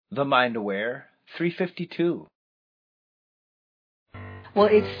The Mind Aware 352. Well,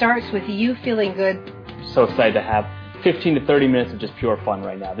 it starts with you feeling good. So excited to have 15 to 30 minutes of just pure fun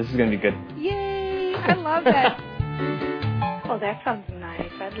right now. This is going to be good. Yay! I love that. Oh, that sounds nice.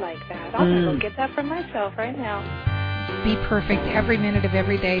 I'd like that. I'll go get that for myself right now. Be perfect every minute of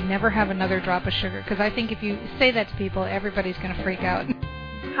every day. Never have another drop of sugar. Because I think if you say that to people, everybody's going to freak out.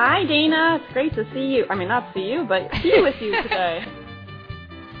 Hi, Dana. It's great to see you. I mean, not see you, but be with you today.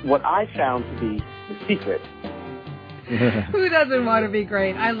 What I found to be the secret. Who doesn't want to be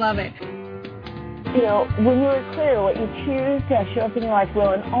great? I love it. You know, when you're clear, what you choose to show up in your life will,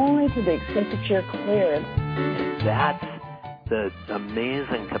 and only to the extent that you're clear. That's the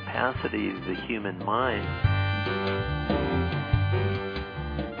amazing capacity of the human mind.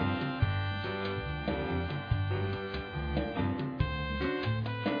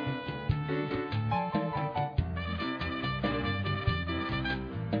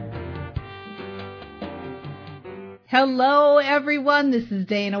 Hello, everyone. This is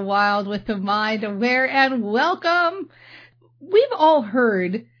Dana Wilde with The Mind Aware, and welcome. We've all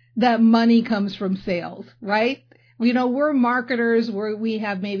heard that money comes from sales, right? You know, we're marketers, we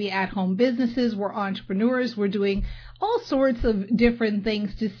have maybe at-home businesses, we're entrepreneurs, we're doing all sorts of different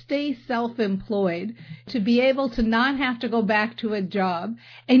things to stay self-employed, to be able to not have to go back to a job.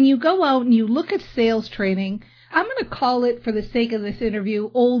 And you go out and you look at sales training. I'm going to call it, for the sake of this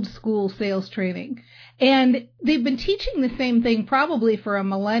interview, old school sales training. And they've been teaching the same thing probably for a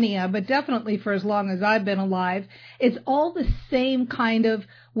millennia, but definitely for as long as I've been alive. It's all the same kind of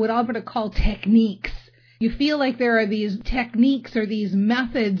what I'm going to call techniques. You feel like there are these techniques or these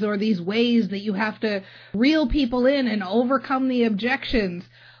methods or these ways that you have to reel people in and overcome the objections.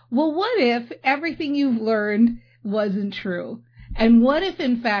 Well, what if everything you've learned wasn't true? And what if,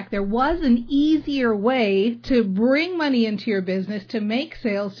 in fact, there was an easier way to bring money into your business, to make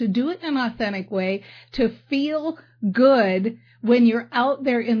sales, to do it in an authentic way, to feel good when you're out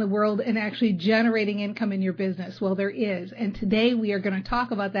there in the world and actually generating income in your business? Well, there is. And today we are going to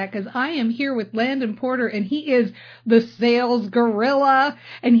talk about that, because I am here with Landon Porter, and he is the sales gorilla.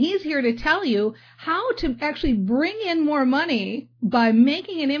 And he's here to tell you how to actually bring in more money by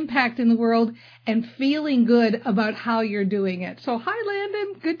making an impact in the world and feeling good about how you're doing it. So hi,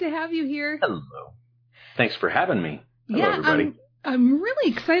 Landon. Good to have you here. Hello. Thanks for having me. Hello, everybody. I'm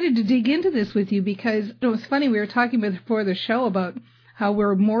really excited to dig into this with you, because it was funny, we were talking before the show about how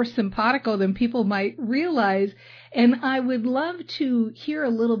we're more simpatico than people might realize, and I would love to hear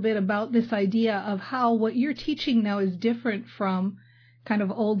a little bit about this idea of how what you're teaching now is different from kind of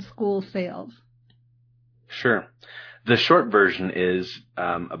old school sales. Sure. The short version is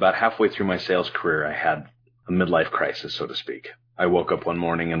about halfway through my sales career, I had a midlife crisis, so to speak. I woke up one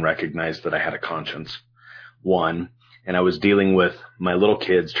morning and recognized that I had a conscience, and I was dealing with my little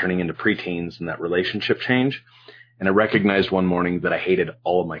kids turning into preteens and that relationship change. And I recognized one morning that I hated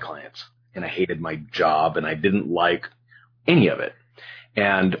all of my clients, and I hated my job, and I didn't like any of it.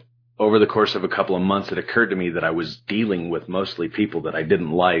 And over the course of a couple of months, it occurred to me that I was dealing with mostly people that I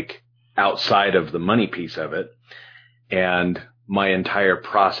didn't like outside of the money piece of it. And my entire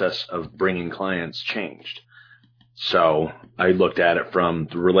process of bringing clients changed. So I looked at it from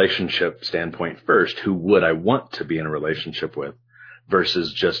the relationship standpoint first. Who would I want to be in a relationship with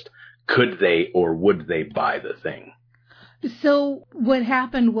versus just could they or would they buy the thing? So what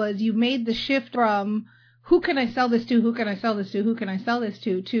happened was you made the shift from who can I sell this to, who can I sell this to, who can I sell this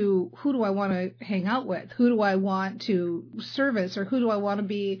to who do I want to hang out with, who do I want to service, or who do I want to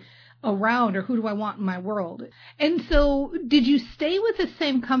be around, or who do I want in my world? And so did you stay with the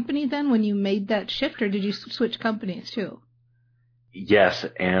same company then when you made that shift, or did you switch companies too? Yes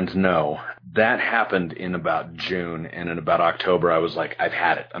and no. That happened in about June, and in about October I was like, I've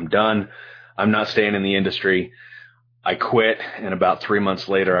had it. I'm done. I'm not staying in the industry. I quit, and about 3 months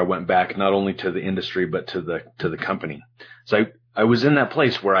later I went back not only to the industry but to the company. So I was in that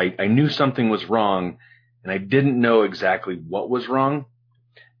place where I knew something was wrong, and I didn't know exactly what was wrong.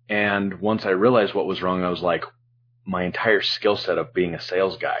 And once I realized what was wrong, I was like, my entire skill set of being a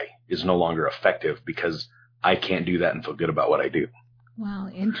sales guy is no longer effective because I can't do that and feel good about what I do. Wow,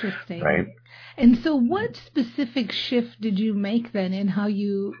 interesting. Right. And so what specific shift did you make then in how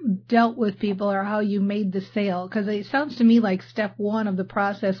you dealt with people or how you made the sale? Because it sounds to me like step one of the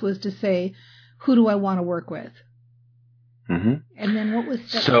process was to say, who do I want to work with? Mm-hmm. And then what was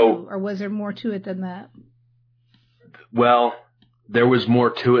step two? Or was there more to it than that? Well, there was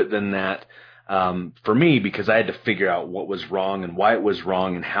more to it than that for me, because I had to figure out what was wrong and why it was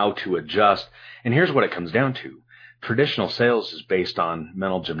wrong and how to adjust. And here's what it comes down to. Traditional sales is based on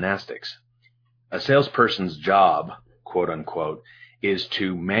mental gymnastics. A salesperson's job, quote unquote, is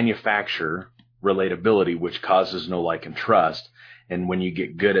to manufacture relatability, which causes know, like, and trust. And when you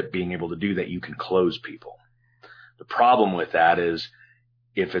get good at being able to do that, you can close people. The problem with that is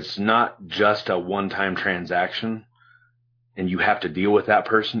if it's not just a one-time transaction and you have to deal with that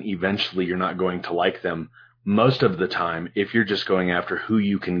person, eventually you're not going to like them most of the time if you're just going after who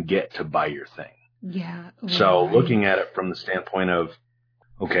you can get to buy your thing. Yeah. So looking at it from the standpoint of,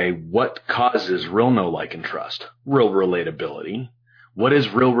 okay, what causes real know, like, and trust? Real relatability. What is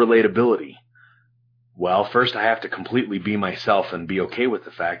real relatability? Well, first I have to completely be myself and be okay with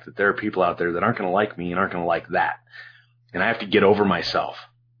the fact that there are people out there that aren't going to like me and aren't going to like that. And I have to get over myself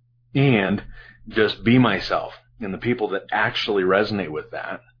and just be myself. And the people that actually resonate with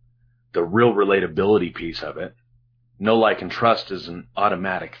that, the real relatability piece of it, know, like, and trust is an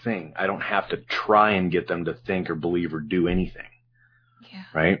automatic thing. I don't have to try and get them to think or believe or do anything. Yeah.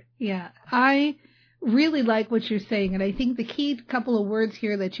 Right? Yeah. I really like what you're saying. And I think the key couple of words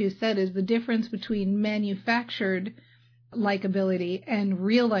here that you said is the difference between manufactured likability and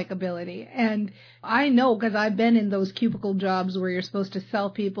real likability. And I know because I've been in those cubicle jobs where you're supposed to sell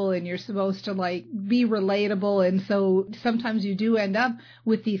people and you're supposed to like be relatable. And so sometimes you do end up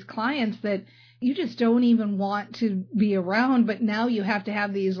with these clients that you just don't even want to be around, but now you have to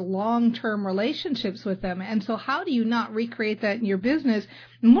have these long-term relationships with them. And so how do you not recreate that in your business?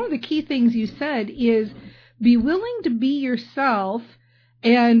 And one of the key things you said is be willing to be yourself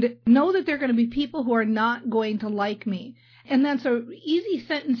and know that there are going to be people who are not going to like me. And that's an easy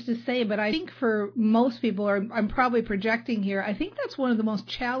sentence to say, but I think for most people, or I'm probably projecting here, I think that's one of the most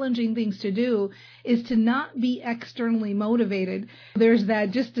challenging things to do is to not be externally motivated. There's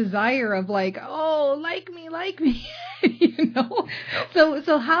that just desire of like, oh, like me, you know?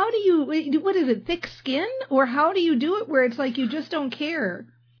 So how do you, what is it, thick skin? Or how do you do it where it's like you just don't care?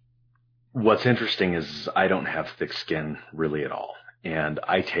 What's interesting is I don't have thick skin really at all. And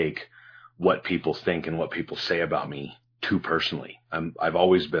I take what people think and what people say about me too personally. I've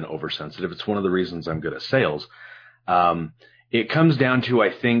always been oversensitive. It's one of the reasons I'm good at sales. It comes down to,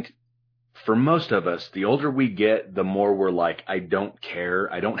 I think, for most of us, the older we get, the more we're like, I don't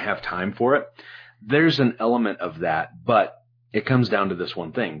care. I don't have time for it. There's an element of that, but it comes down to this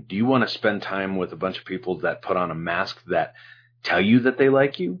one thing. Do you want to spend time with a bunch of people that put on a mask that tell you that they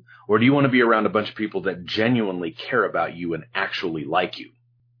like you? Or do you want to be around a bunch of people that genuinely care about you and actually like you?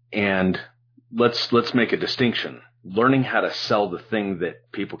 And let's make a distinction. Learning how to sell the thing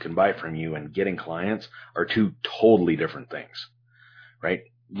that people can buy from you and getting clients are two totally different things, right?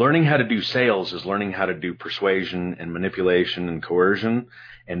 Learning how to do sales is learning how to do persuasion and manipulation and coercion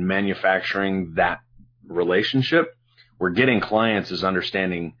and manufacturing that relationship. Where getting clients is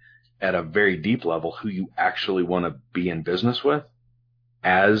understanding at a very deep level who you actually want to be in business with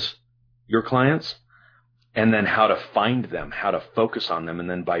as your clients, and then how to find them, how to focus on them. And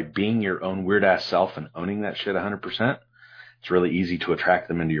then by being your own weird ass self and owning that shit 100%, it's really easy to attract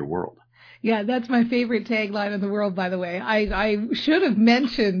them into your world. Yeah, that's my favorite tagline in the world, by the way. I should have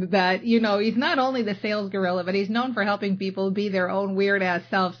mentioned that, you know, he's not only the sales gorilla, but he's known for helping people be their own weird ass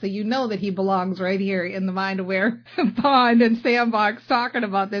self. So you know that he belongs right here in the Mind Aware pond and sandbox talking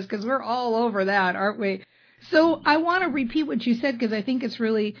about this, because we're all over that, aren't we? So I want to repeat what you said because I think it's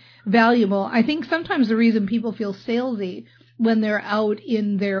really valuable. I think sometimes the reason people feel salesy when they're out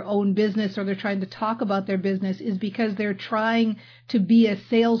in their own business or they're trying to talk about their business is because they're trying to be a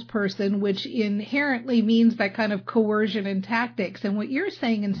salesperson, which inherently means that kind of coercion and tactics. And what you're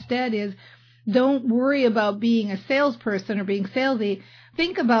saying instead is don't worry about being a salesperson or being salesy.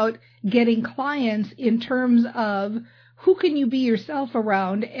 Think about getting clients in terms of who can you be yourself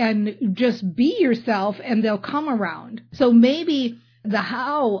around and just be yourself and they'll come around. So maybe the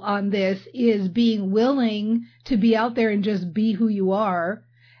how on this is being willing to be out there and just be who you are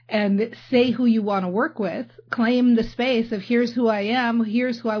and say who you want to work with, claim the space of here's who I am,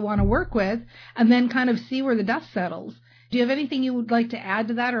 here's who I want to work with, and then kind of see where the dust settles. Do you have anything you would like to add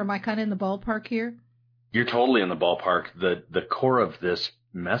to that, or am I kind of in the ballpark here? You're totally in the ballpark. The core of this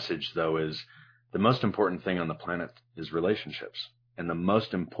message, though, is the most important thing on the planet is relationships. And the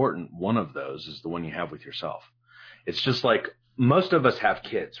most important one of those is the one you have with yourself. It's just like most of us have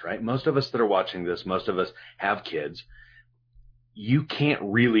kids, right? Most of us that are watching this, most of us have kids. You can't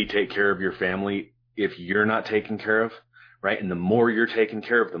really take care of your family if you're not taken care of, right? And the more you're taken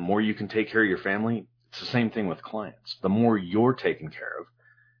care of, the more you can take care of your family. It's the same thing with clients. The more you're taken care of,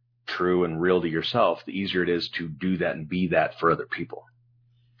 true and real to yourself, the easier it is to do that and be that for other people.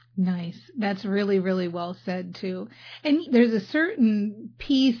 Nice. That's really, really well said, too. And there's a certain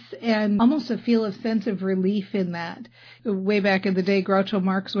peace and almost a sense of relief in that. Way back in the day, Groucho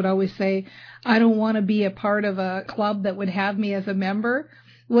Marx would always say, I don't want to be a part of a club that would have me as a member.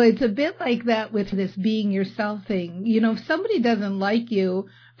 Well, it's a bit like that with this being yourself thing. You know, if somebody doesn't like you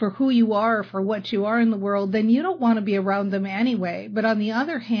for who you are, for what you are in the world, then you don't want to be around them anyway. But on the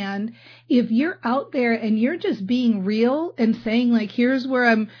other hand, if you're out there and you're just being real and saying, like, here's where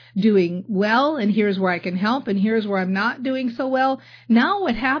I'm doing well and here's where I can help and here's where I'm not doing so well, now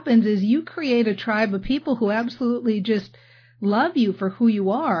what happens is you create a tribe of people who absolutely just love you for who you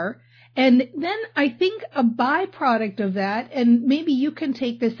are. And then I think a byproduct of that, and maybe you can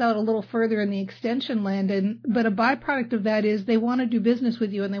take this out a little further in the extension, Landon, but a byproduct of that is they want to do business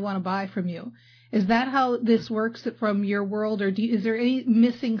with you and they want to buy from you. Is that how this works from your world, or is there any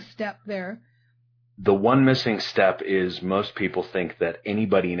missing step there? The one missing step is most people think that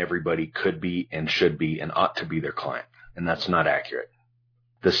anybody and everybody could be and should be and ought to be their client, and that's not accurate.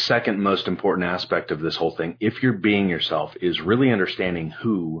 The second most important aspect of this whole thing, if you're being yourself, is really understanding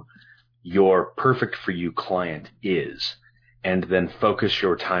who your perfect for you client is, and then focus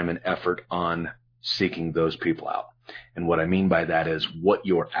your time and effort on seeking those people out. And what I mean by that is what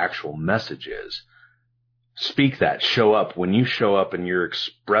your actual message is. Speak that, show up. When you show up and you're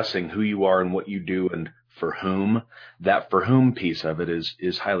expressing who you are and what you do and for whom, that for whom piece of it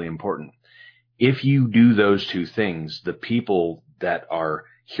is highly important. If you do those two things, the people that are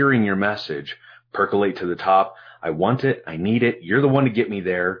hearing your message percolate to the top. I want it. I need it. You're the one to get me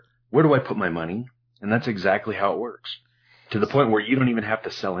there. Where do I put my money? And that's exactly how it works, to the point where you don't even have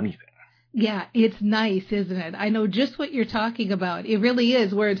to sell anything. Yeah, it's nice, isn't it? I know just what you're talking about. It really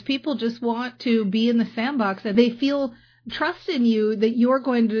is, where it's people just want to be in the sandbox and they feel trust in you that you're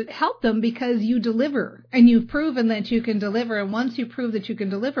going to help them because you deliver and you've proven that you can deliver. And once you prove that you can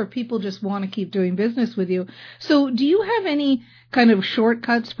deliver, people just want to keep doing business with you. So do you have any kind of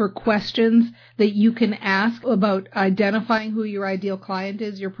shortcuts for questions that you can ask about identifying who your ideal client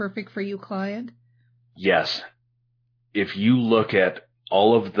is, your perfect for you client? Yes. If you look at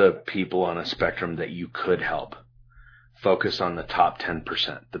all of the people on a spectrum that you could help, focus on the top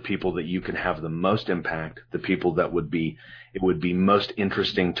 10%, the people that you can have the most impact, the people that it would be most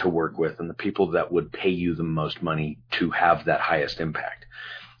interesting to work with, and the people that would pay you the most money to have that highest impact.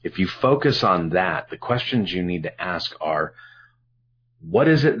 If you focus on that, the questions you need to ask are, what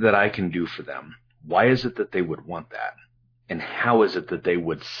is it that I can do for them? Why is it that they would want that? And how is it that they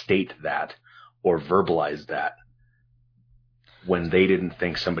would state that or verbalize that when they didn't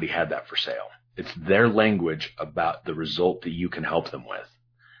think somebody had that for sale? It's their language about the result that you can help them with.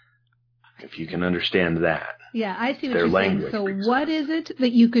 If you can understand that. Yeah, I see what you're saying. So what is it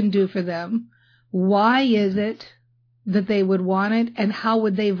that you can do for them? Why is it that they would want it? And how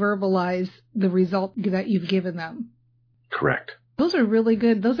would they verbalize the result that you've given them? Correct. Those are really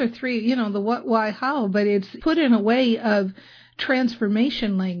good. Those are three, the what, why, how, but it's put in a way of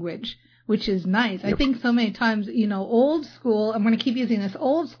transformation language, which is nice. Yep. I think so many times, old school, I'm going to keep using this,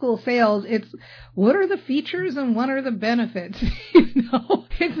 old school sales, it's what are the features and what are the benefits?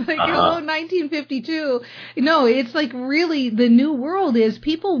 It's like, 1952. No, it's like really the new world is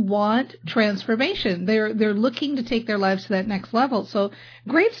people want transformation. They're looking to take their lives to that next level. So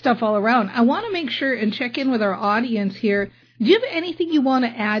great stuff all around. I want to make sure and check in with our audience here. Do you have anything you want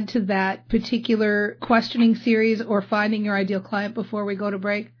to add to that particular questioning series or finding your ideal client before we go to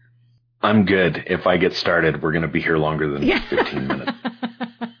break? I'm good. If I get started, we're going to be here longer than 15 minutes.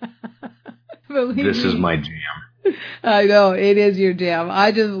 This is my jam. I know, it is your jam.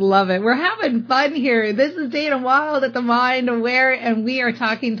 I just love it. We're having fun here. This is Dana Wilde at the Mind Aware, and we are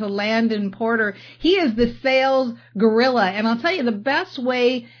talking to Landon Porter. He is the sales gorilla, and I'll tell you the best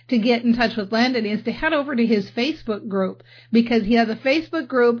way to get in touch with Landon is to head over to his Facebook group, because he has a Facebook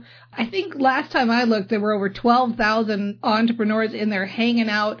group. I think last time I looked, there were over 12,000 entrepreneurs in there hanging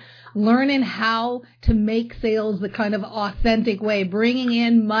out, learning how to make sales the kind of authentic way, bringing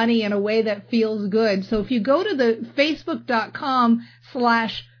in money in a way that feels good. So if you go to the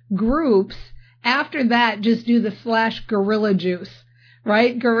facebook.com/groups, after that, just do the /gorilla juice,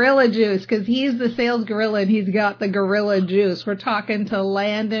 right? Gorilla juice, because he's the sales gorilla and he's got the gorilla juice. We're talking to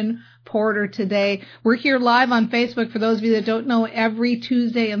Landon Porter today. We're here live on Facebook, for those of you that don't know, every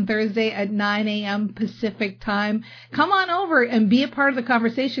Tuesday and Thursday at 9 a.m. Pacific time. Come on over and be a part of the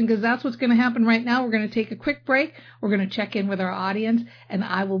conversation, because that's what's going to happen right now. We're going to take a quick break. We're going to check in with our audience, and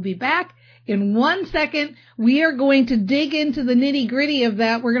I will be back in 1 second. We are going to dig into the nitty-gritty of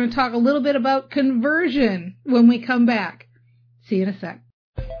that. We're going to talk a little bit about conversion when we come back. See you in a sec.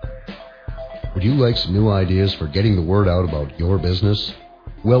 Would you like some new ideas for getting the word out about your business?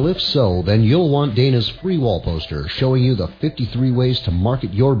 Well, if so, then you'll want Dana's free wall poster showing you the 53 ways to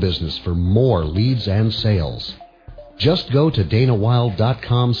market your business for more leads and sales. Just go to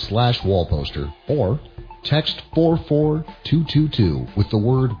danawilde.com/wallposter or text 44222 with the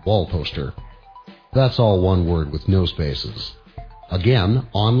word wallposter. That's all one word with no spaces. Again,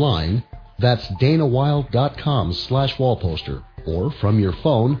 online, that's danawilde.com/wallposter, or from your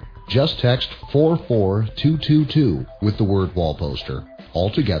phone, just text 44222 with the word wallposter, all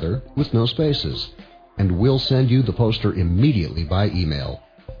together with no spaces, and we'll send you the poster immediately by email.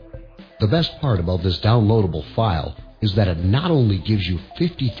 The best part about this downloadable file is that it not only gives you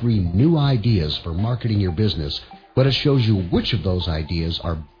 53 new ideas for marketing your business, but it shows you which of those ideas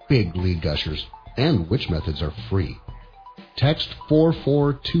are big lead gushers and which methods are free. Text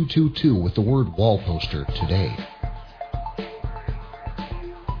 44222 with the word wallposter today.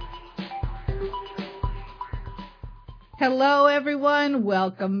 Hello, everyone.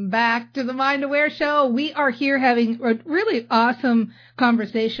 Welcome back to the Mind Aware Show. We are here having a really awesome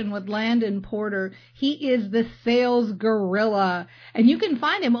conversation with Landon Porter. He is the sales gorilla, and you can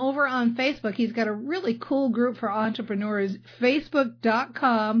find him over on Facebook. He's got a really cool group for entrepreneurs,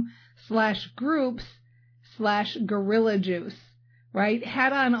 facebook.com/groups/gorilla juice. Right?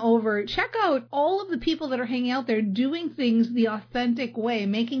 Head on over. Check out all of the people that are hanging out there doing things the authentic way,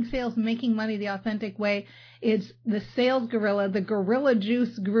 making sales, making money the authentic way. It's the Sales Gorilla, the Gorilla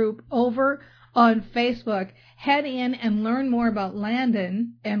Juice group over on Facebook. Head in and learn more about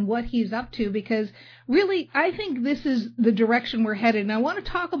Landon and what he's up to, because really, I think this is the direction we're headed. And I want to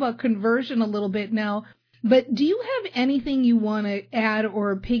talk about conversion a little bit now. But do you have anything you want to add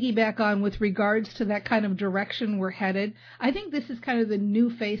or piggyback on with regards to that kind of direction we're headed? I think this is kind of the new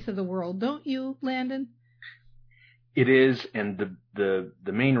face of the world, don't you, Landon? It is, and the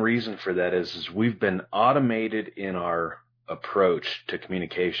main reason for that is we've been automated in our approach to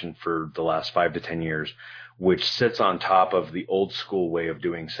communication for the last 5 to 10 years, which sits on top of the old school way of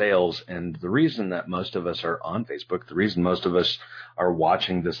doing sales. And the reason that most of us are on Facebook, the reason most of us are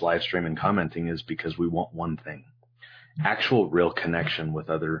watching this live stream and commenting is because we want one thing: actual real connection with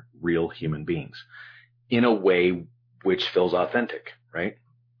other real human beings in a way which feels authentic, right?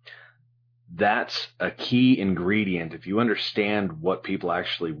 That's a key ingredient. If you understand what people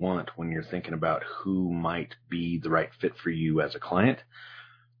actually want when you're thinking about who might be the right fit for you as a client,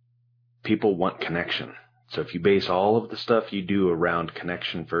 people want connection. So if you base all of the stuff you do around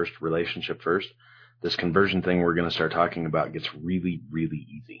connection first, relationship first, this conversion thing we're going to start talking about gets really, really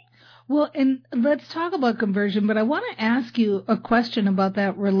easy. Well, and let's talk about conversion, but I want to ask you a question about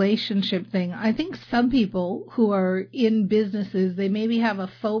that relationship thing. I think some people who are in businesses, they maybe have a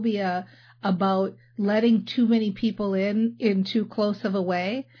phobia about letting too many people in too close of a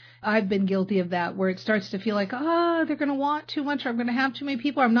way. I've been guilty of that, where it starts to feel like, they're going to want too much, or I'm going to have too many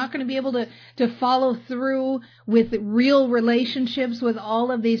people, I'm not going to be able to follow through with real relationships with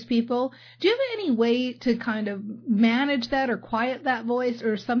all of these people. Do you have any way to kind of manage that or quiet that voice,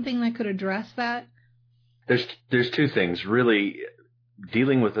 or something that could address that? There's two things. Really,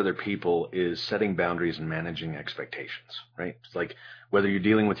 dealing with other people is setting boundaries and managing expectations, right? It's like whether you're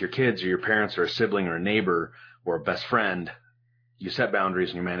dealing with your kids or your parents or a sibling or a neighbor or a best friend, you set boundaries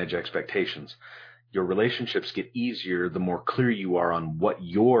and you manage expectations. Your relationships get easier the more clear you are on what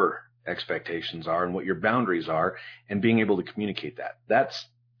your expectations are and what your boundaries are, and being able to communicate that. That's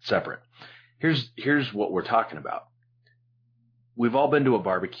separate. Here's what we're talking about. We've all been to a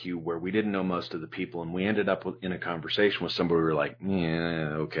barbecue where we didn't know most of the people, and we ended up in a conversation with somebody. We were like,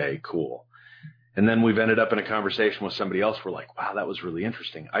 yeah, okay, cool. And then we've ended up in a conversation with somebody else. We're like, wow, that was really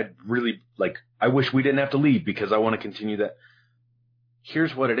interesting. I wish we didn't have to leave because I want to continue that.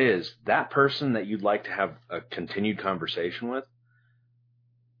 Here's what it is. That person that you'd like to have a continued conversation with,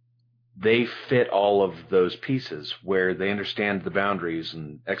 they fit all of those pieces where they understand the boundaries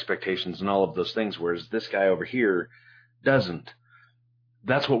and expectations and all of those things, whereas this guy over here doesn't.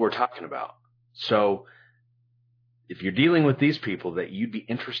 That's what we're talking about. So if you're dealing with these people that you'd be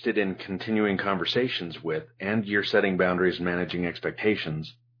interested in continuing conversations with, and you're setting boundaries and managing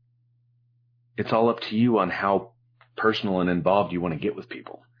expectations, it's all up to you on how personal and involved you want to get with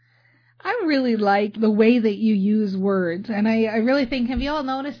people. I really like the way that you use words, and I really think, have you all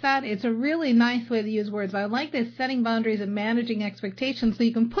noticed that? It's a really nice way to use words. I like this, setting boundaries and managing expectations, so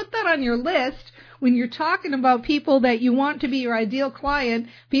you can put that on your list when you're talking about people that you want to be your ideal client,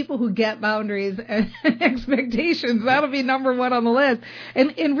 people who get boundaries and expectations. That'll be number one on the list.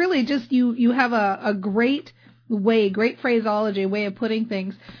 And really just you have a great phraseology, way of putting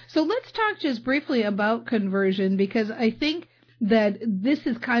things. So let's talk just briefly about conversion, because I think that this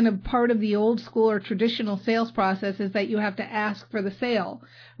is kind of part of the old school or traditional sales process, is that you have to ask for the sale,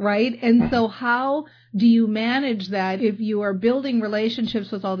 right? And so how do you manage that if you are building relationships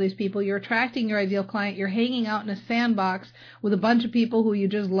with all these people, you're attracting your ideal client, you're hanging out in a sandbox with a bunch of people who you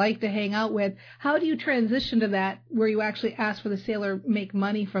just like to hang out with? How do you transition to that where you actually ask for the sale or make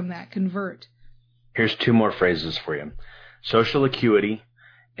money from that, convert? Here's 2 more phrases for you. Social acuity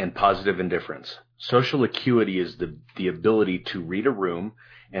and positive indifference. Social acuity is the ability to read a room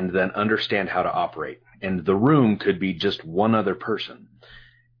and then understand how to operate. And the room could be just one other person.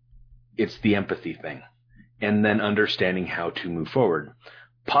 It's the empathy thing. And then understanding how to move forward.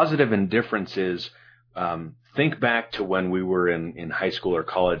 Positive indifference is, think back to when we were in high school or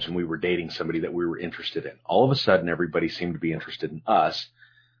college and we were dating somebody that we were interested in. All of a sudden, everybody seemed to be interested in us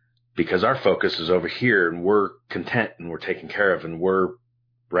because our focus is over here and we're content and we're taken care of and we're,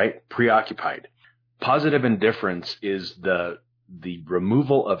 right, preoccupied. Positive indifference is the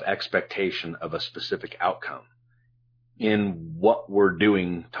removal of expectation of a specific outcome in what we're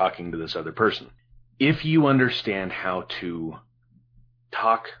doing talking to this other person. If you understand how to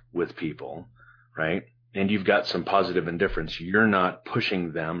talk with people, right, and you've got some positive indifference, you're not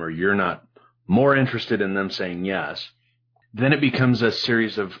pushing them or you're not more interested in them saying yes, then it becomes a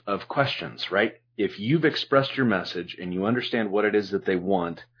series of questions, right? If you've expressed your message and you understand what it is that they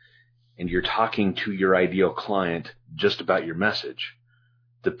want and you're talking to your ideal client just about your message,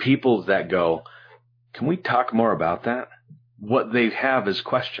 the people that go, can we talk more about that? What they have is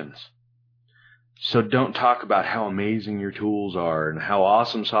questions. So don't talk about how amazing your tools are and how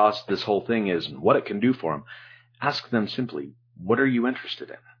awesome sauce this whole thing is and what it can do for them. Ask them simply, what are you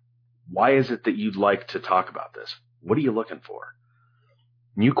interested in? Why is it that you'd like to talk about this? What are you looking for?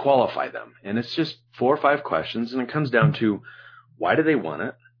 And you qualify them. And it's just 4 or 5 questions, and it comes down to, why do they want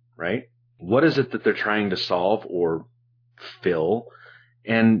it, right? What is it that they're trying to solve or fill?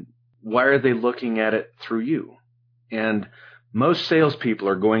 And why are they looking at it through you? And most salespeople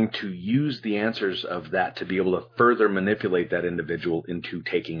are going to use the answers of that to be able to further manipulate that individual into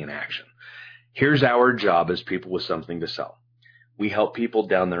taking an action. Here's our job as people with something to sell. We help people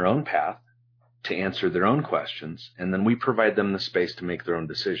down their own path to answer their own questions, and then we provide them the space to make their own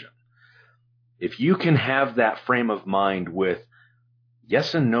decision. If you can have that frame of mind with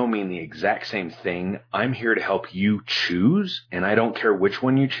yes and no mean the exact same thing, I'm here to help you choose, and I don't care which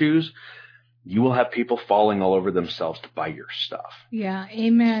one you choose, you will have people falling all over themselves to buy your stuff. Yeah,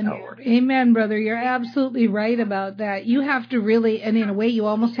 amen. Amen, brother. You're absolutely right about that. You have to really, and in a way, you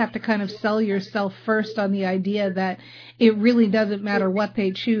almost have to kind of sell yourself first on the idea that it really doesn't matter what they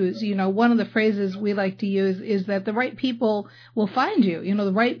choose. You know, one of the phrases we like to use is that the right people will find you. You know,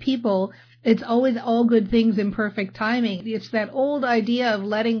 the right people, it's always all good things in perfect timing. It's that old idea of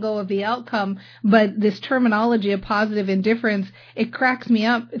letting go of the outcome, but this terminology of positive indifference, it cracks me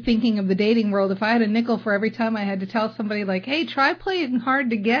up thinking of the dating world. If I had a nickel for every time I had to tell somebody like, hey, try playing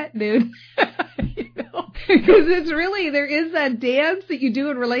hard to get, dude. You know? Because it's really, there is that dance that you do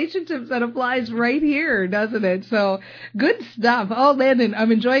in relationships that applies right here, doesn't it? So good stuff. Oh, Landon,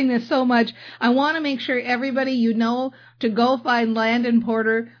 I'm enjoying this so much. I want to make sure everybody, you know, to go find Landon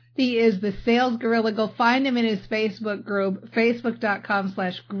Porter. He is the Sales Gorilla. Go find him in his Facebook group,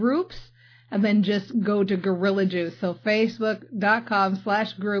 facebook.com/groups, and then just go to Gorilla Juice. So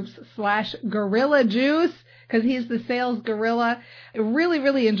facebook.com/groups/Gorilla Juice, because he's the Sales Gorilla. Really,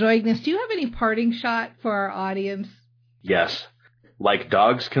 really enjoying this. Do you have any parting shot for our audience? Yes. Like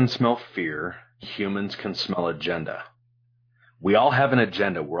dogs can smell fear, humans can smell agenda. We all have an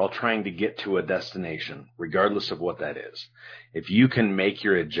agenda. We're all trying to get to a destination, regardless of what that is. If you can make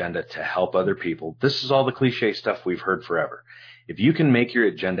your agenda to help other people, this is all the cliche stuff we've heard forever. If you can make your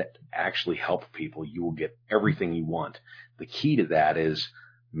agenda actually help people, you will get everything you want. The key to that is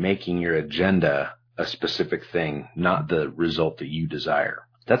making your agenda a specific thing, not the result that you desire.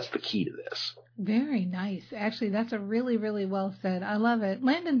 That's the key to this. Very nice. Actually, that's a really, really well said. I love it.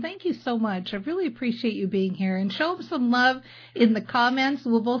 Landon, thank you so much. I really appreciate you being here. And show him some love in the comments.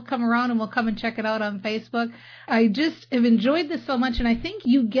 We'll both come around and we'll come and check it out on Facebook. I just have enjoyed this so much, and I think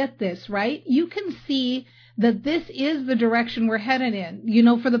you get this, right? You can see that this is the direction we're headed in. You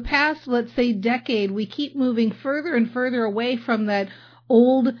know, for the past, let's say, decade, we keep moving further and further away from that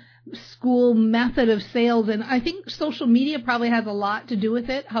old school method of sales, and I think social media probably has a lot to do with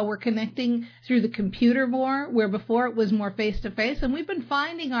it, how we're connecting through the computer more, where before it was more face-to-face, and we've been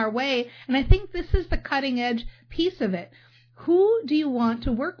finding our way, and I think this is the cutting-edge piece of it. Who do you want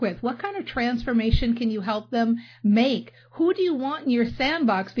to work with? What kind of transformation can you help them make? Who do you want in your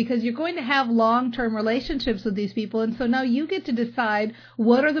sandbox? Because you're going to have long-term relationships with these people. And so now you get to decide,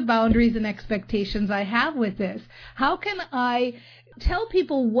 what are the boundaries and expectations I have with this? How can I tell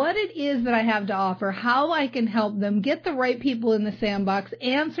people what it is that I have to offer, how I can help them, get the right people in the sandbox,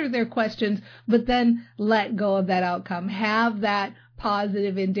 answer their questions, but then let go of that outcome. Have that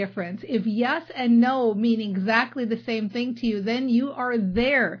positive indifference. If yes and no mean exactly the same thing to you, then you are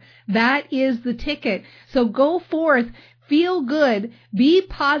there. That is the ticket. So go forth, feel good, be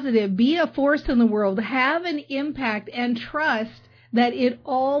positive, be a force in the world, have an impact, and trust that it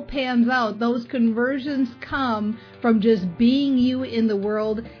all pans out. Those conversions come from just being you in the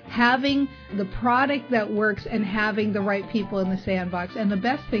world, having the product that works, and having the right people in the sandbox. And the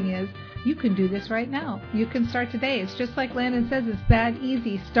best thing is, you can do this right now. You can start today. It's just like Landon says, it's that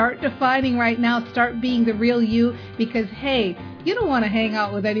easy. Start defining right now. Start being the real you, because, hey, you don't want to hang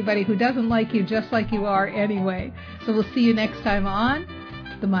out with anybody who doesn't like you just like you are anyway. So we'll see you next time on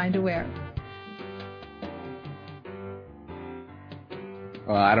The Mind Aware.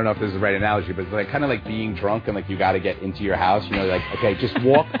 I don't know if this is the right analogy, but it's like kind of like being drunk and like you got to get into your house. You know, like, okay, just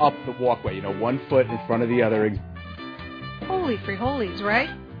walk up the walkway. You know, one foot in front of the other. Holy free holies, right?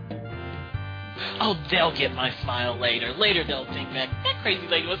 Oh, they'll get my smile later. Later they'll think that crazy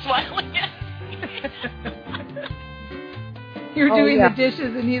lady was smiling at me. You're doing the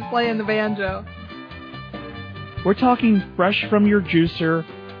dishes and he's playing the banjo. We're talking fresh from your juicer.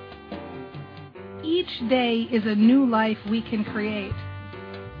 Each day is a new life we can create.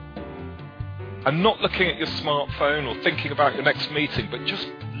 And not looking at your smartphone or thinking about your next meeting, but just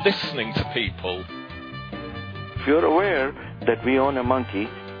listening to people. If you're aware that we own a monkey,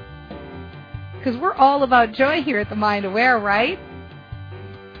 because we're all about joy here at The Mind Aware, right?